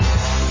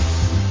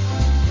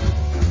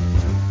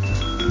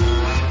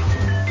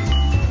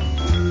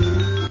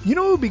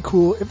would be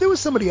cool if there was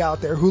somebody out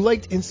there who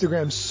liked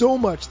Instagram so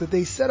much that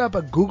they set up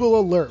a Google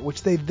alert,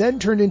 which they then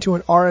turned into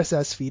an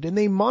RSS feed, and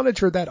they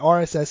monitored that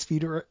RSS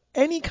feed or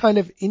any kind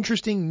of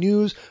interesting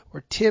news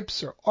or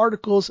tips or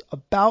articles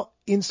about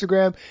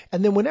Instagram.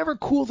 And then whenever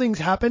cool things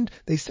happened,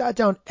 they sat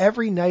down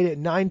every night at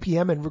 9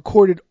 p.m. and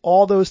recorded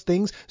all those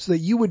things so that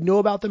you would know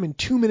about them in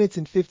 2 minutes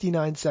and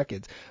 59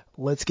 seconds.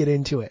 Let's get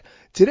into it.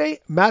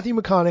 Today, Matthew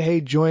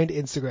McConaughey joined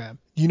Instagram.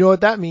 You know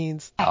what that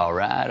means. All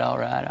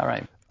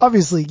right.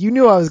 Obviously, you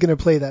knew I was going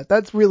to play that.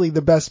 That's really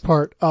the best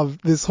part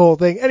of this whole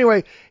thing.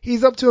 Anyway,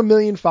 he's up to 1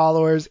 million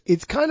followers.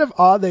 It's kind of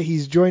odd that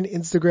he's joined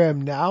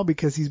Instagram now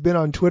because he's been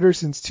on Twitter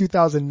since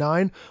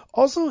 2009.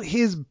 Also,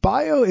 his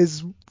bio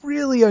is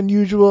really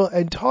unusual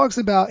and talks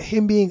about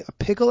him being a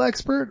pickle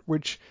expert,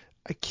 which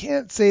I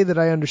can't say that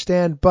I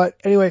understand. But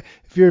anyway,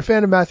 if you're a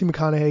fan of Matthew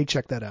McConaughey,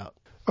 check that out.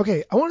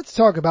 Okay, I wanted to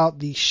talk about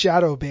the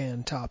shadow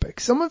ban topic.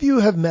 Some of you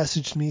have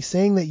messaged me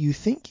saying that you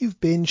think you've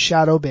been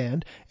shadow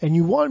banned and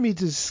you wanted me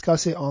to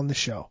discuss it on the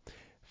show.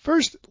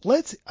 First,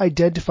 let's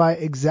identify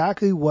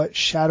exactly what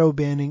shadow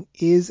banning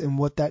is and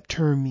what that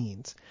term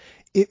means.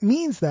 It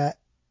means that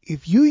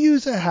if you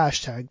use a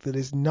hashtag that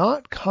is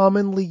not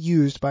commonly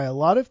used by a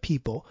lot of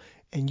people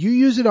and you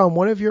use it on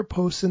one of your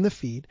posts in the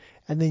feed,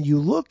 and then you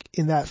look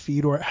in that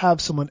feed or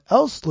have someone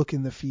else look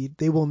in the feed,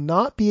 they will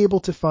not be able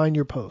to find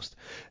your post.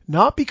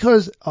 Not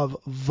because of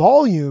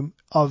volume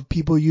of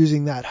people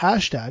using that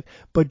hashtag,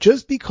 but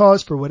just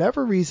because for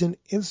whatever reason,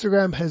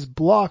 Instagram has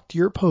blocked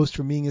your post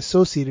from being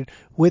associated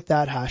with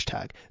that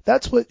hashtag.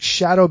 That's what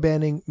shadow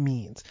banning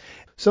means.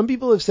 Some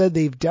people have said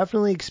they've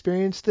definitely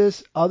experienced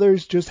this.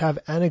 Others just have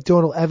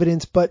anecdotal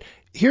evidence, but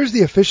here's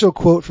the official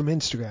quote from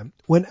Instagram.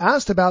 When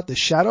asked about the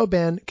shadow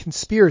ban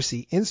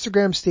conspiracy,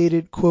 Instagram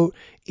stated, quote,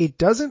 "It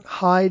doesn't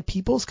hide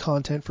people's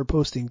content for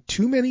posting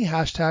too many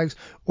hashtags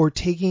or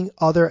taking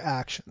other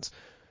actions."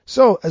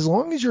 So as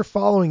long as you're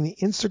following the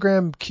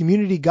Instagram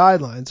community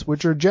guidelines,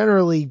 which are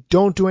generally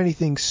don't do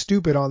anything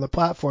stupid on the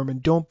platform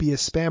and don't be a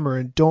spammer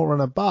and don't run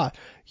a bot,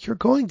 you're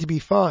going to be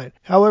fine.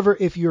 However,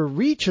 if your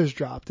reach has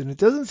dropped and it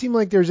doesn't seem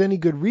like there's any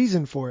good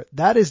reason for it,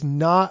 that is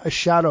not a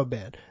shadow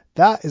ban.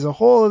 That is a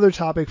whole other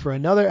topic for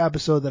another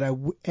episode that I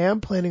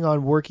am planning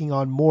on working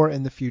on more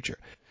in the future.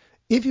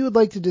 If you would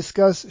like to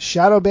discuss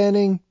shadow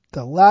banning,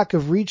 the lack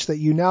of reach that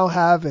you now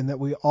have and that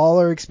we all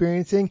are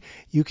experiencing,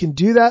 you can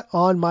do that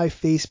on my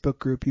Facebook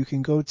group. You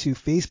can go to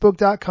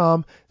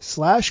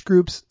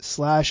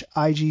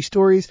facebook.com/groups/IG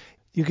stories.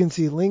 You can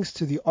see links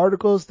to the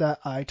articles that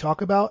I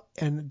talk about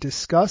and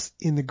discuss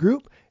in the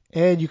group,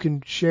 and you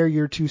can share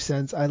your 2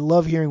 cents. I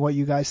love hearing what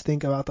you guys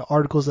think about the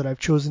articles that I've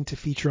chosen to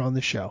feature on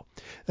the show.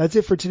 That's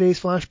it for today's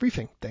Flash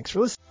Briefing. Thanks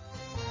for listening.